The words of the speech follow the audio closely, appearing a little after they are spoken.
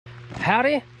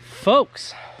Howdy,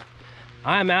 folks.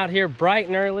 I'm out here bright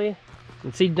and early.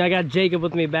 And see, I got Jacob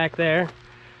with me back there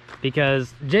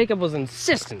because Jacob was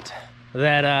insistent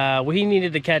that he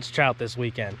needed to catch trout this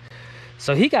weekend.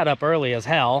 So he got up early as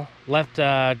hell, left,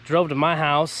 drove to my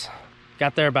house,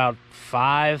 got there about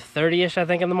 5:30-ish, I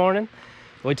think, in the morning.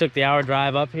 We took the hour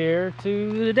drive up here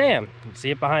to the dam. You can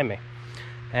see it behind me.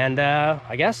 And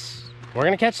I guess we're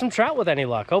gonna catch some trout with any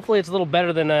luck. Hopefully it's a little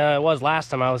better than it was last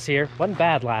time I was here. Wasn't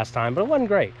bad last time, but it wasn't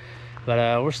great.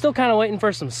 But we're still kind of waiting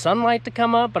for some sunlight to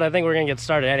come up, but I think we're gonna get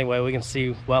started anyway. We can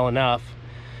see well enough.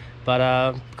 But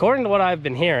according to what I've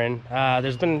been hearing,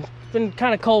 there's been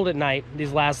kind of cold at night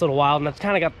these last little while, and that's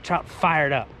kind of got the trout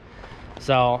fired up.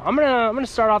 So I'm gonna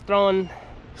start off throwing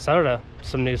sort of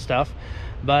some new stuff,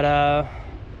 but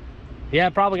yeah,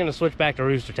 probably gonna switch back to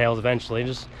rooster tails eventually.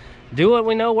 Just do what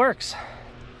we know works.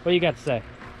 What do you got to say?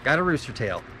 Got a rooster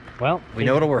tail. Well, we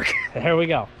know it'll work. There we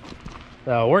go.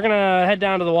 So we're gonna head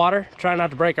down to the water, try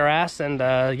not to break our ass, and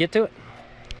get to it.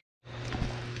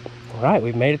 All right,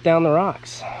 we've made it down the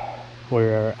rocks.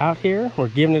 We're out here, we're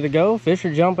giving it a go. Fish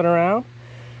are jumping around.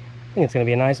 I think it's gonna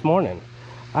be a nice morning.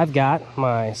 I've got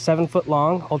my 7-foot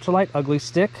long ultralight ugly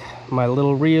stick, my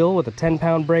little reel with a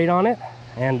 10-pound braid on it,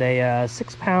 and a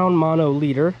 6-pound mono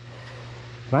leader.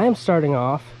 And I am starting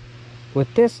off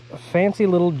with this fancy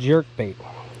little jerk bait.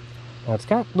 Now it's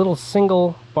got little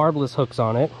single barbless hooks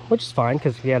on it, which is fine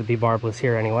because you had to be barbless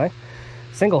here anyway.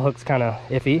 Single hook's kind of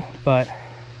iffy, but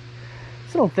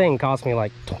this little thing cost me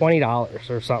like $20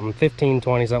 or something, 15,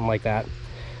 20, something like that.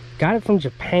 Got it from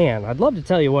Japan. I'd love to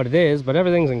tell you what it is, but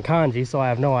everything's in kanji, so I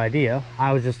have no idea.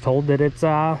 I was just told that it's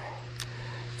all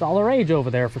the rage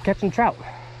over there for catching trout.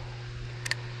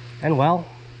 And well,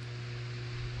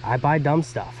 I buy dumb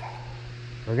stuff.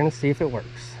 We're gonna see if it works.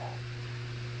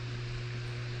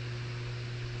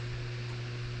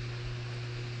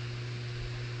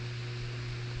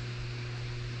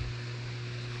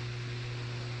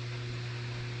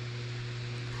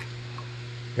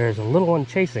 There's a little one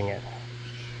chasing it.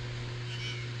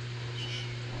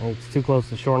 It's too close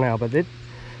to shore now, but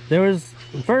there was,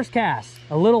 first cast,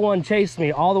 a little one chased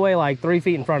me all the way like 3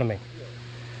 feet in front of me.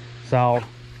 So,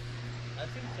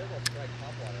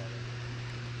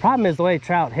 problem is the way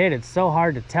trout hit, it's so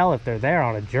hard to tell if they're there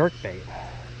on a jerk bait.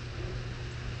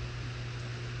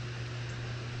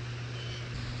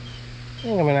 I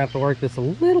think I'm gonna have to work this a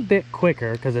little bit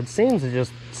quicker because it seems to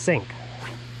just sink.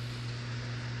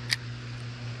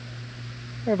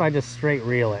 Or if I just straight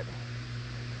reel it.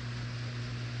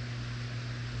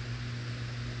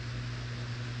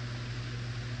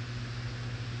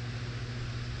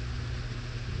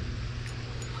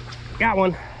 Got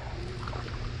one.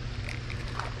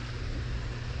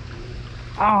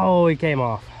 Oh, he came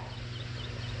off.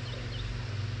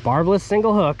 Barbless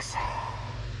single hooks.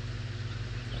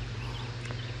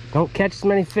 Don't catch as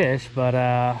many fish, but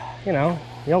you know,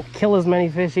 you don't kill as many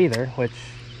fish either, which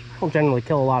I don't generally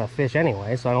kill a lot of fish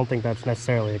anyway, so I don't think that's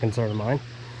necessarily a concern of mine.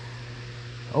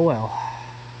 Oh well.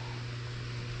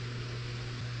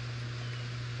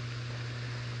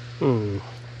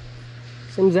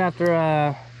 Seems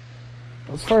after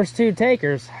those first 2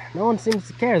 takers, no one seems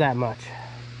to care that much.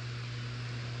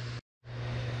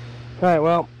 All right,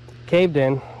 well, caved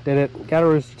in, did it, got a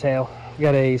rooster tail.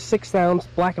 Got a 6-ounce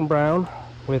black and brown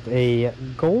with a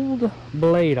gold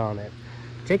blade on it.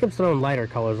 Jacob's thrown lighter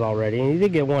colors already, and he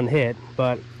did get 1 hit,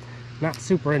 but not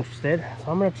super interested.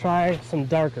 So I'm gonna try some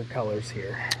darker colors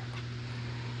here.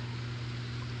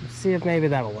 Let's see if maybe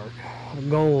that'll work. A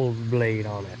gold blade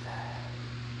on it.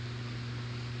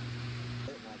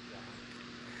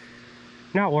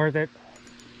 Not worth it.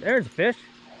 There's a fish.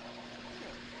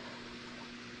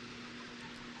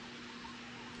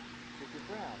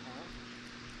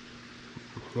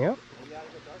 Yep.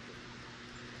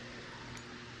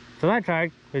 So I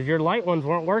tried, because your light ones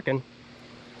weren't working.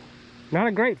 Not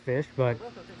a great fish, but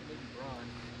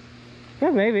yeah,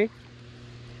 maybe.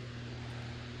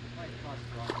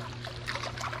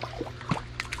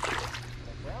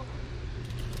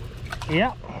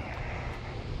 Yep.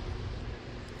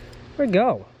 There we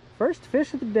go. First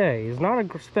fish of the day. Is not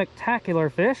a spectacular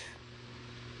fish,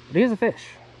 but he is a fish.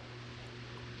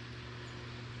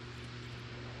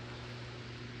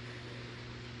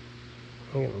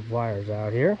 I'm getting the wires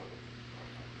out here.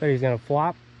 Bet he's gonna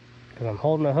flop because I'm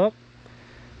holding the hook.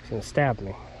 He's gonna stab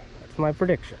me. That's my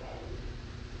prediction.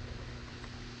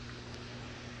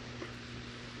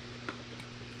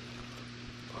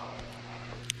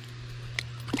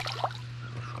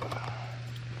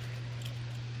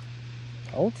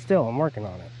 Hold still, I'm working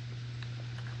on it.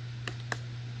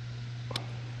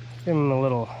 Give him a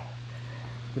little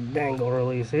dangle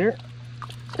release here.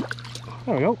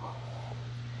 There we go.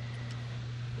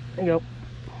 There you go.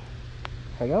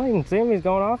 There you go. You can see him. He's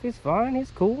going off. He's fine.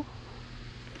 He's cool.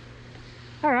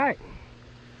 All right.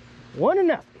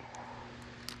 1-0.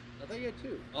 I thought you had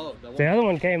 2. Oh, The other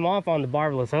one came off on the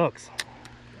barbless hooks.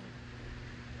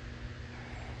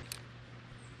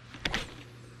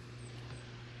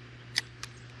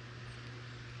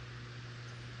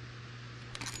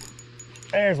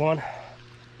 There's one.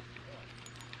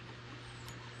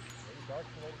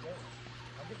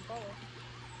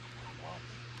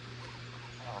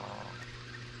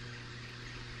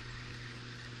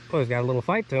 Oh, he's got a little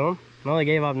fight to him. Well, he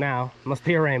gave up now. Must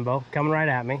be a rainbow coming right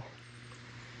at me.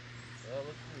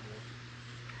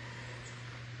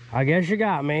 I guess you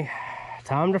got me.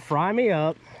 Time to fry me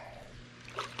up.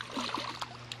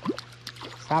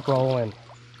 Stop rolling.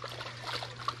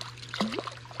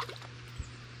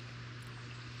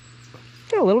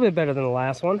 A little bit better than the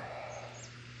last one.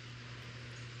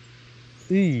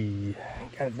 Eee,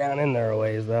 got it down in there a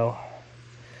ways though.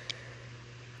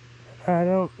 I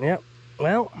don't, yep.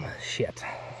 Well, shit.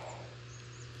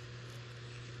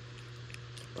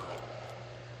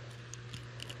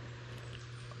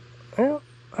 Well,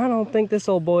 I don't think this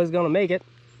old boy's gonna make it.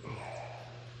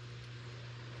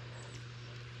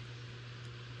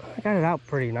 I got it out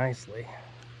pretty nicely.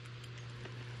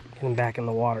 Get him back in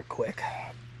the water quick.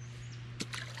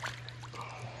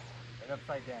 And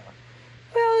upside down.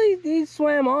 Well, he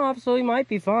swam off, so he might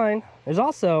be fine. There's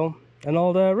also an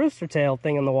old rooster tail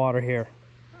thing in the water here.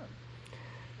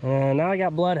 And now I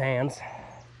got blood hands.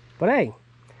 But hey,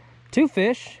 2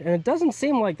 fish, and it doesn't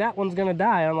seem like that one's gonna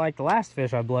die, unlike the last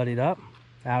fish I bloodied up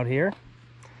out here,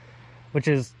 which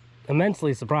is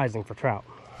immensely surprising for trout.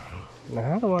 Now,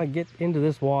 how do I get into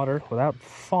this water without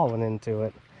falling into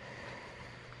it?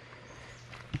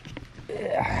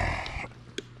 Yeah.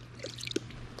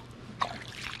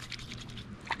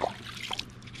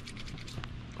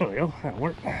 There we go, that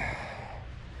worked.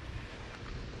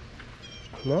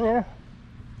 No, yeah.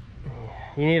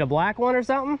 You need a black one or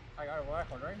something? I got a black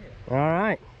one right here. All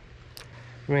right.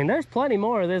 I mean, there's plenty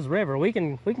more of this river. We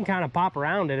can kind of pop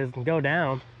around it and go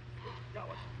down. Got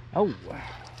one. Oh.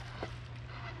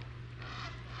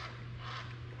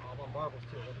 Oh, my marbles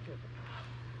too. Let's get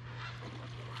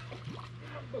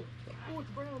it. Oh, it's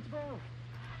brown, it's brown.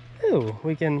 Ooh,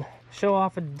 we can show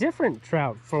off a different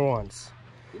trout for once.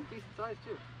 Decent size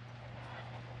too.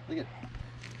 Look at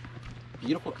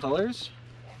beautiful colors.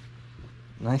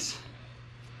 Nice.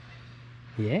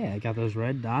 Yeah, got those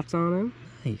red dots on them.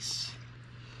 Nice.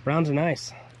 Browns are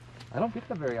nice. I don't get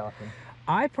them very often.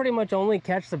 I pretty much only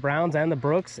catch the browns and the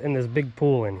brooks in this big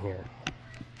pool in here.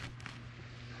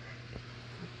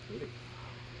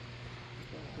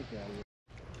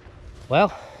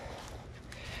 Well,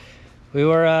 we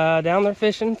were down there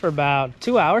fishing for about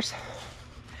 2 hours.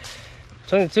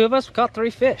 Between the two of us, we caught 3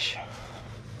 fish.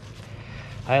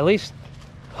 I at least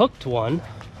hooked one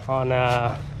on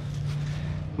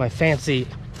my fancy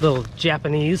little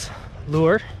Japanese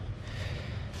lure.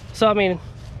 So, I mean,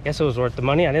 I guess it was worth the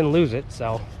money. I didn't lose it,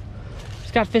 so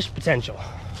it's got fish potential.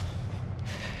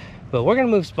 But we're gonna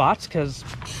move spots because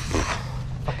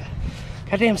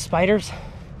goddamn spiders.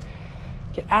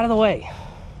 Get out of the way.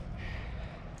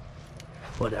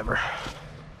 Whatever.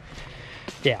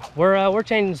 Yeah, we're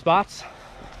changing spots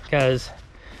because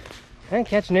I didn't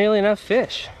catch nearly enough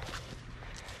fish.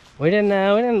 We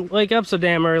didn't wake up so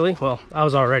damn early. Well, I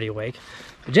was already awake,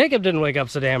 but Jacob didn't wake up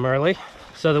so damn early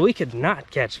so that we could not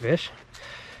catch fish.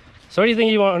 So where do you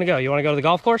think you want to go? You want to go to the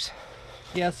golf course?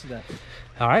 Yes, that.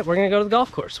 All right, we're gonna go to the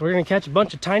golf course. We're gonna catch a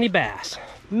bunch of tiny bass.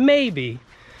 Maybe,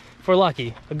 if we're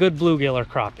lucky, a good bluegill or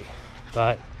crappie.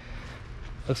 But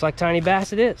looks like tiny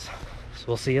bass it is. So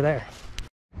we'll see you there.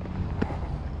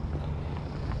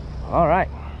 All right.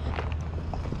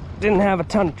 Didn't have a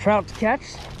ton of trout to catch,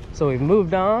 so we've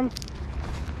moved on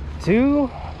to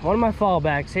one of my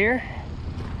fallbacks here,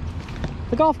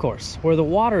 the golf course, where the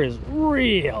water is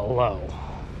real low.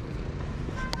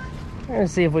 We're gonna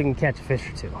see if we can catch a fish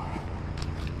or 2.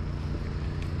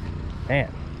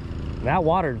 Man, that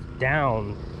water's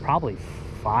down probably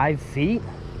 5 feet.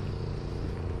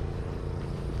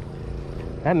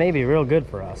 That may be real good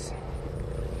for us.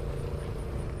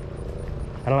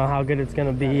 I don't know how good it's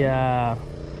gonna be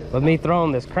with me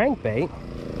throwing this crankbait,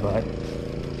 but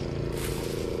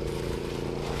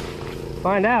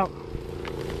find out.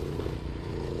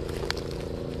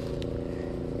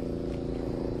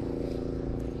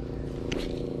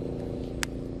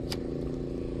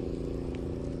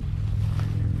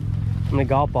 How many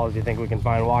golf balls do you think we can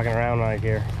find walking around right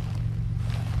here?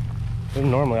 They're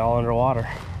normally all underwater.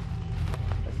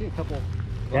 I see a couple.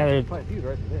 Yeah, there's quite a few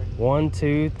right there. 1,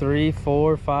 2, 3,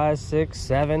 4, 5, 6,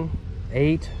 7,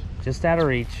 8, Just out of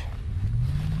reach.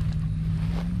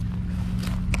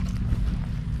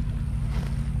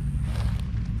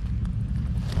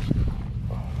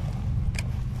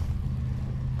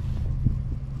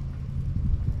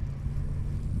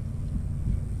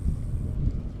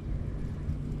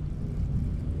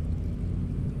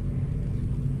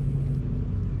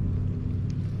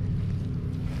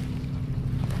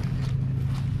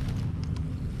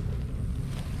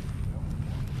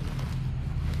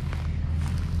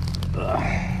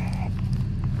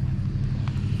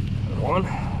 One.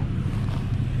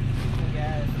 Hey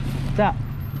guys, What's up?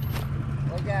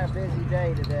 we got a busy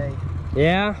day today.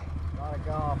 Yeah? A lot of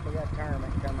golf. We got a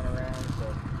tournament coming around,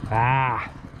 so Ah.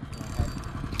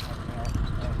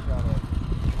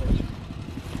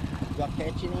 y'all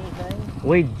catching anything?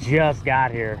 We just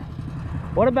got here.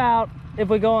 What about if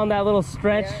we go on that little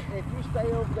stretch? Yeah, if you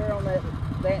stay over there on that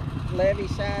levee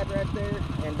side right there,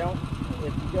 and don't,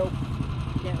 if you go,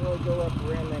 you can't really go up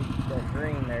around that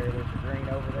green there. There's a green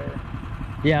over there.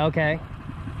 Yeah, okay.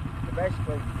 So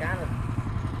basically, kind of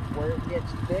where it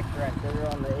gets thick right there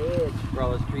on the edge. Where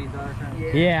all those trees are.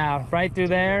 Yeah, right through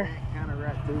there. Kind of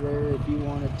right through there if you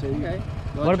wanted to. Okay.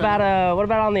 What about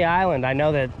on the island? I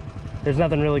know that there's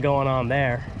nothing really going on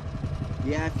there.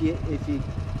 Yeah, if you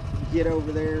get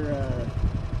over there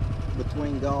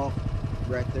between golf,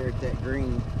 right there at that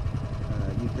green,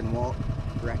 you can walk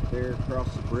right there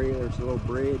across the bridge. There's a little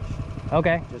bridge.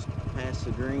 Okay. Just past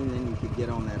the green, then you could get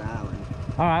on that island.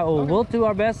 All right, well, we'll do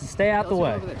our best to stay out the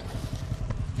way.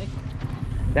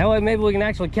 That way maybe we can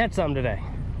actually catch something today.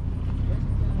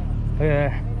 Look at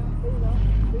there.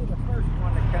 Be the first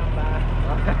one to come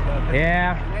by.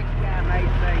 Yeah. Next guy may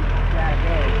say, gotta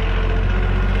go.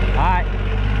 All right.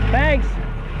 Thanks.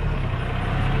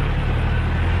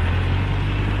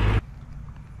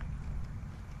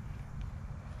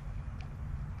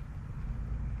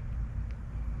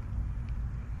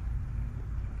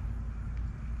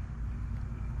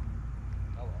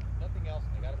 Oh, well, nothing else.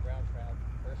 I got a brown trout.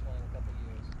 First one in a couple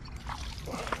years.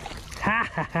 Ha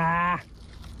ha ha.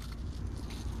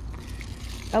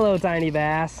 Hello, tiny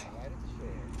bass. Right at the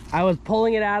shore. I was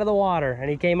pulling it out of the water and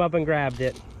he came up and grabbed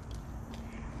it. So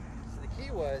the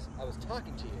key was, I was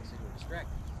talking to you, so you were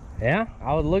distracted. Yeah,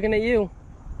 I was looking at you.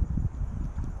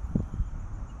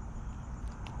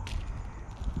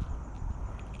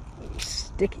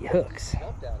 Sticky hooks.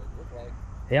 Jumped out, it looked like.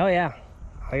 Oh yeah.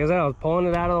 Like I said, I was pulling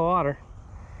it out of the water.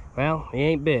 Well, he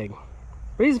ain't big.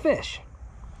 But he's a fish.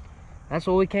 That's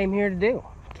what we came here to do.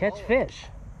 Catch fish.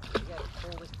 You gotta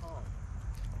pull this pond.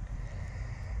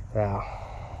 So,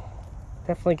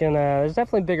 definitely can, there's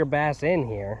definitely bigger bass in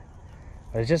here.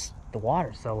 But it's just, the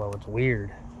water's so low, it's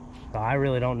weird. So I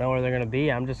really don't know where they're gonna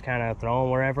be. I'm just kind of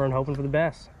throwing wherever and hoping for the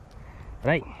best. But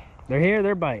hey, they're here,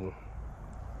 they're biting.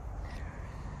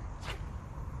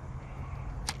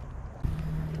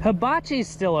 Hibachi's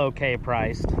still okay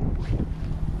priced.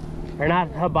 Or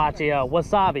not hibachi,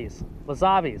 wasabi's.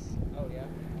 Wasabi's. Oh,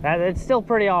 yeah? It's still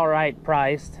pretty all right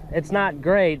priced. It's not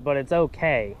great, but it's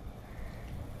okay.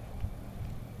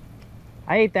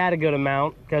 I ate that a good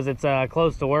amount because it's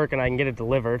close to work and I can get it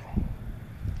delivered.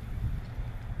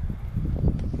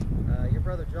 Your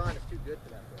brother John is too good for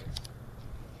that place.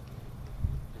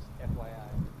 Just FYI.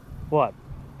 What?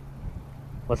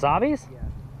 Wasabi's? Yeah.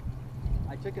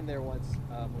 I took him there once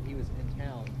when he was in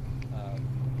town,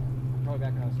 probably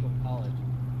back when I was still in college.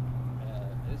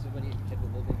 This is when he had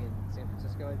been living in San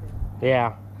Francisco, I think.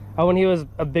 Yeah. Oh, when he was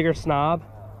a bigger snob?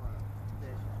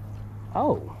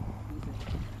 Oh.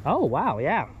 Oh, wow,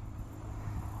 yeah.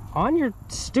 On your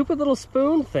stupid little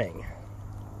spoon thing.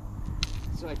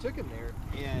 So I took him there,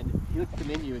 and he looked at the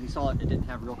menu, and he saw it didn't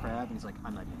have real crab, and he's like,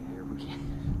 I'm not eating here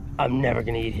again. I'm never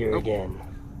gonna eat here again.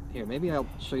 Here, maybe I'll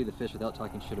show you the fish without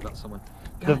talking shit about someone.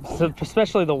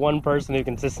 Especially the one person who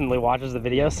consistently watches the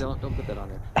videos. Don't put that on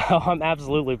there. Oh, I'm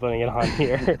absolutely putting it on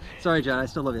here. Sorry, John, I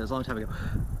still love you. It was a long time ago.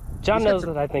 John knows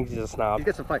that I think he's a snob. He's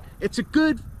got some fight. It's a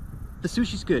good, the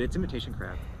sushi's good. It's imitation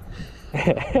crab.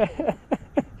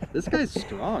 This guy's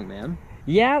strong, man.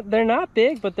 Yeah, they're not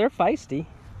big, but they're feisty.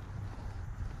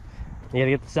 You gotta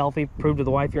get the selfie, prove to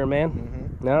the wife you're a man?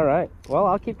 Mm-hmm. All right. Well,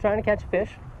 I'll keep trying to catch a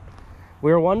fish.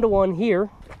 We're 1-to-1 here.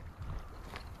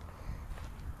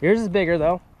 Yours is bigger,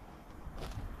 though.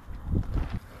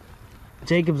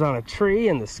 Jacob's on a tree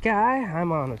in the sky.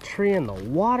 I'm on a tree in the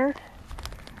water.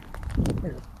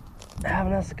 We're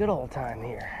having us a good old time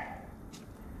here.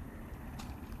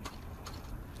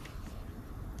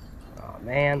 Oh,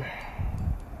 man.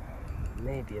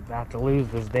 Maybe about to lose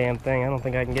this damn thing. I don't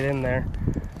think I can get in there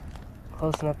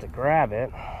close enough to grab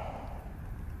it.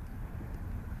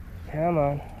 Come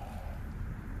on.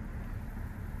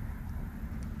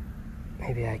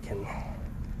 Maybe I can get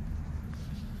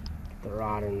the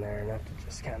rod in there enough to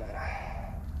just kind of...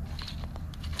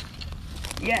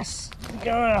 Yes!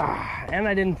 Ugh. And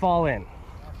I didn't fall in.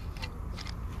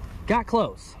 Got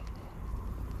close.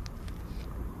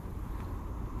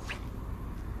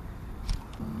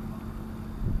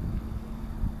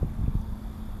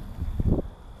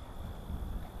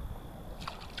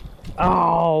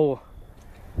 Oh!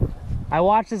 I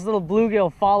watched this little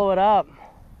bluegill follow it up,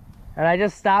 and I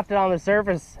just stopped it on the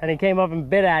surface, and he came up and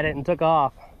bit at it and took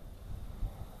off.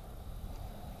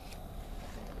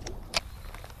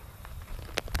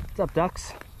 What's up,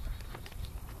 ducks?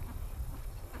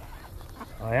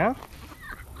 Oh yeah?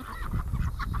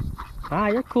 Ah,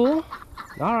 you're cool.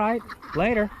 All right,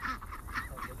 later.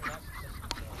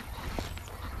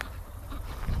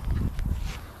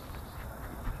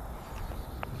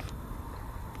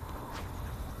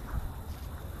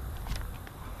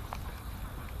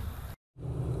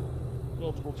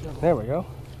 There we go.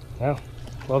 Oh,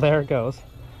 well, there it goes.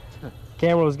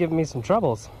 Camera was giving me some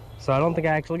troubles, so I don't think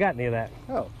I actually got any of that.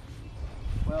 Oh.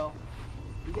 Well,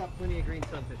 you got plenty of green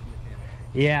sunfish in the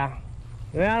camera.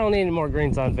 Yeah. I don't need any more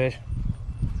green sunfish.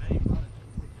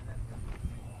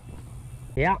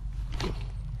 Yeah.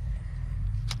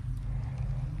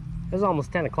 It's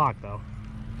almost 10 o'clock though.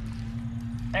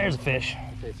 There's a fish.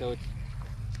 Okay, so it's...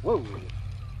 Whoa! There you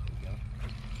go.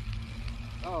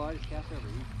 Oh, I just cast over.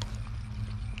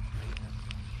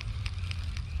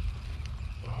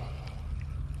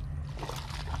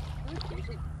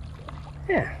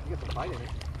 Yeah. You got some bite in it.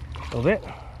 A little bit.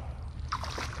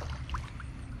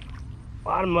 A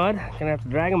lot of mud. Gonna have to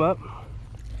drag him up.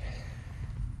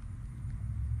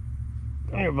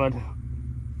 Come here, bud.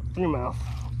 In your mouth.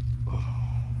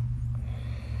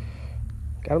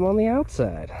 Got him on the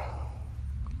outside.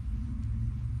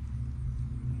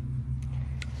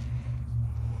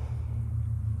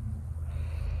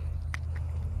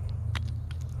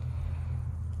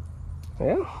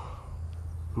 Yeah.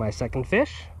 My second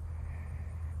fish.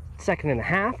 Second and a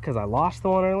half because I lost the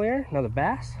one earlier. Another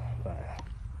bass. But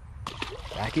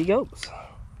back he goes.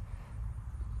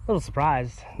 A little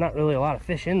surprised. Not really a lot of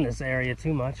fish in this area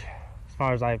too much, as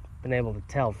far as I've been able to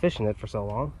tell fishing it for so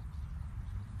long.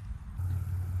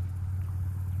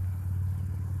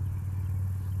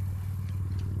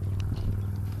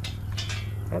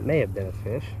 That may have been a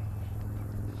fish.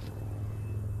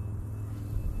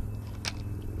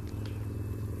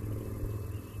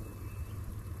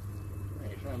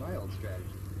 Hey, try my old strategy.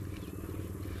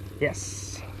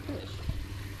 Yes. Fish.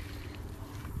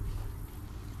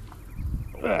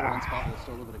 One Ah. spot with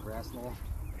still a little bit of grass in there.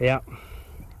 Yeah.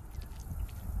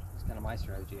 It's kind of my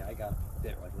strategy. I got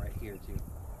bit like right here too.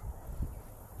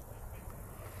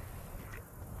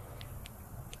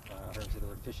 I heard say they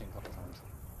were fishing a couple times.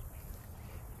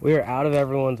 We are out of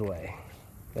everyone's way.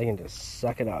 They can just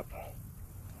suck it up.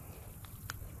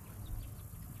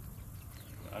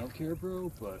 I don't care,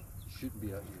 bro, but shouldn't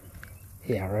be out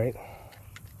here. Yeah, right.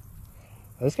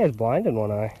 This guy's blind in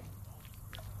one eye.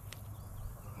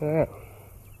 Look at that.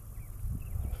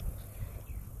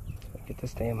 Get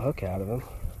this damn hook out of him.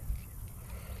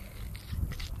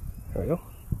 There we go.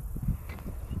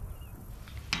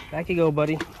 Back you go,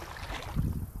 buddy.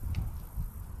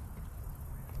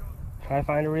 Try to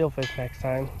find a real fish next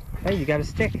time. Hey, you got a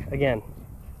stick again.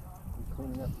 I'm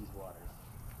cleaning up these waters.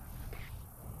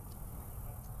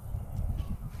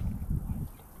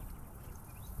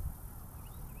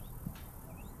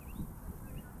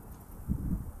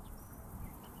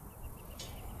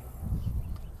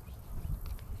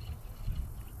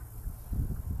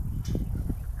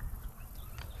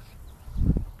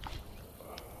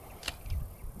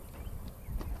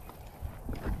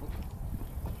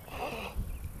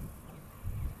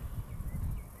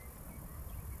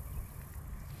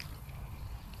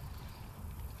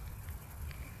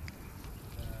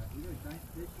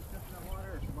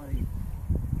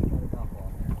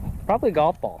 Probably a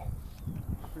golf ball.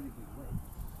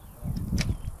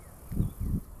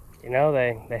 You know,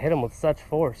 they hit them with such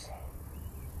force.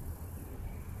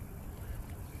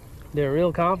 They're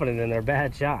real confident in their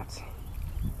bad shots.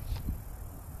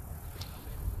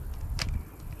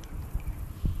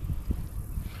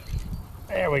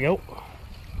 There we go.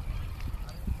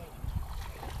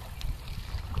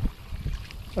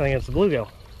 I think it's a bluegill.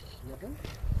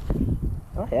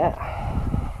 Oh yeah.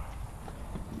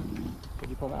 Where'd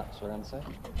you pull him out? Just right on the side?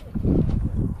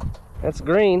 That's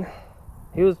green.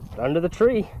 He was under the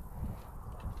tree.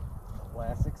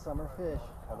 Classic summer fish,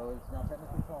 although it's not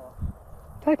technically fall.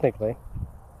 Technically.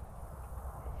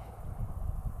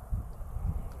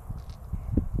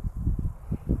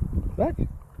 But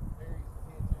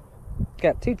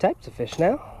got two types of fish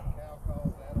now.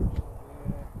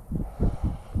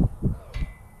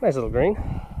 Nice little green.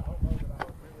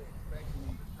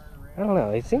 I don't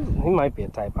know. He might be a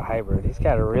type of hybrid. He's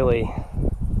got a really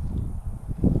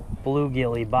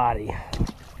bluegilly body.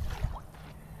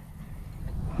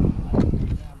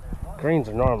 Greens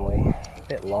are normally a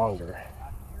bit longer.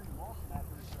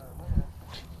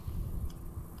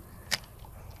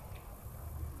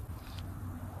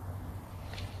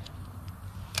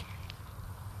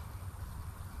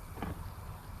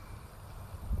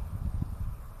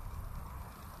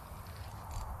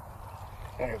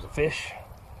 There's a fish.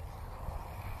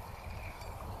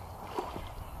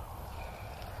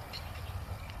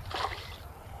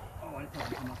 Oh, I didn't know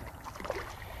it come up here.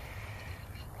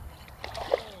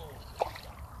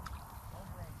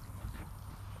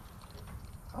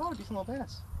 Oh, decent little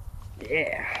bass.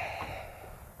 Yeah.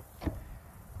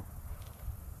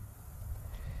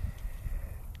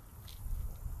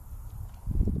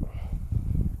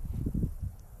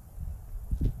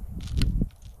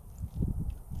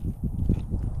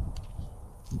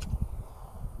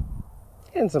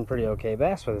 Getting some pretty okay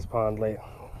bass for this pond late.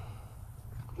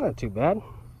 Not too bad.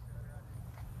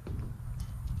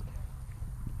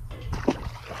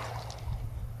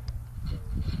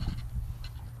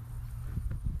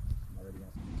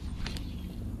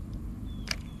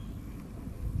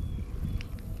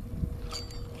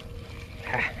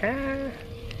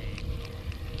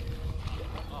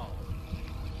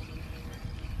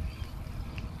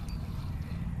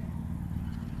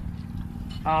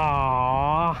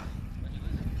 Aww.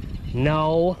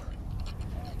 No.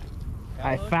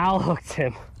 I foul hooked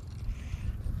him.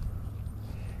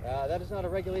 That is not a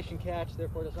regulation catch,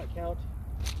 therefore does not count.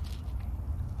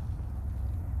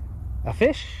 A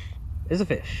fish is a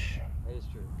fish. That is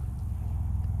true.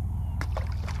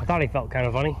 I thought he felt kind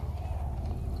of funny.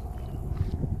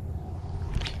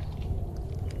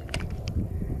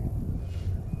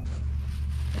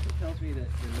 It tells me that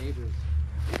your neighbors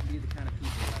can be the kind of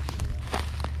people that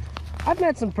I've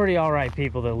met some pretty alright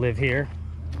people that live here,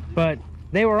 but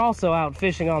they were also out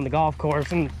fishing on the golf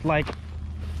course and like,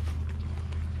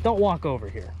 don't walk over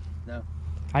here. No.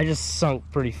 I just sunk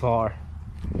pretty far.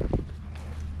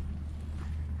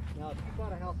 Now, if you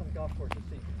bought a house on a golf course, you'd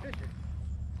see some fishing.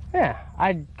 Yeah,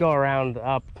 I'd go around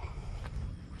up.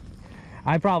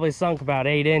 I probably sunk about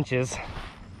 8 inches.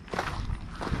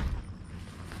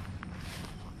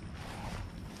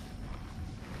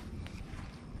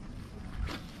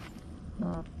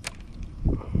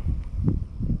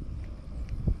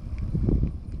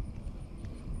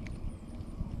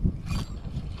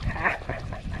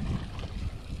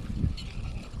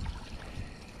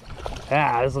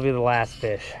 This will be the last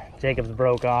fish. Jacob's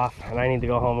broke off, and I need to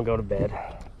go home and go to bed.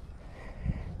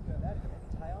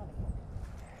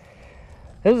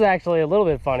 This is actually a little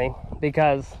bit funny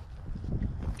because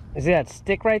you see that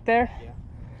stick right there? Yeah.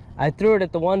 I threw it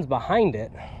at the ones behind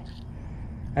it,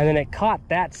 and then it caught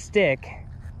that stick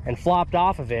and flopped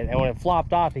off of it, and when it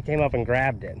flopped off, he came up and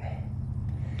grabbed it.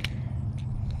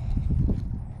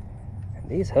 And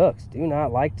these hooks do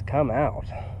not like to come out.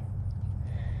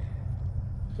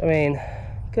 I mean,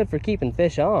 good for keeping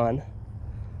fish on,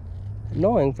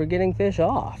 annoying for getting fish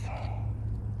off.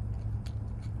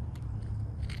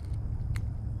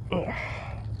 There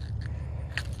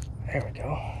we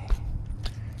go.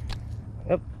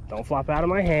 Yep, don't flop out of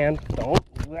my hand. Don't.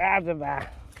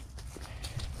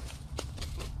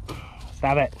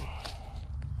 Stop it.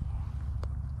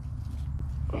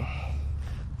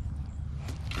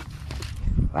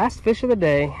 Last fish of the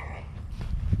day.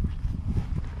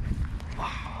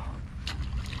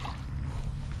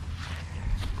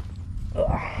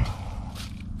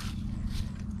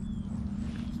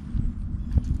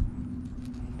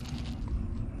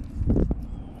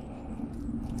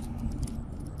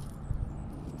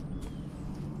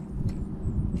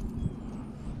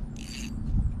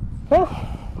 Well,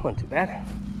 wasn't too bad.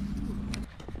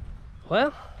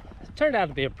 Well, it turned out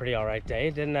to be a pretty alright day.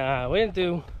 We didn't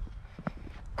do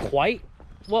quite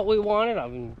what we wanted. I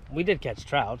mean, we did catch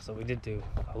trout, so we did do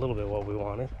a little bit what we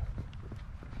wanted.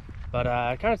 But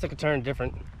it kind of took a turn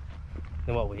different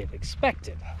than what we had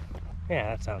expected. Yeah,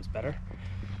 that sounds better.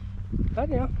 But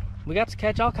you know, we got to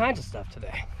catch all kinds of stuff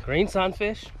today. Green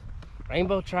sunfish,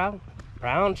 rainbow trout,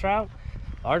 brown trout,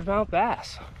 largemouth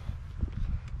bass.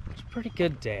 It's a pretty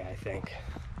good day, I think.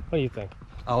 What do you think?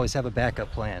 Always have a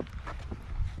backup plan.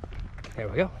 There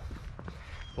we go.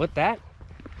 With that,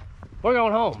 we're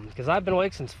going home because I've been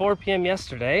awake since 4 p.m.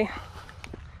 yesterday.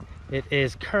 It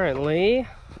is currently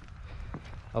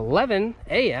 11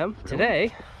 a.m.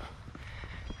 today,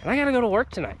 and I gotta go to work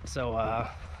tonight. So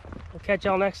we'll catch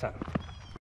y'all next time.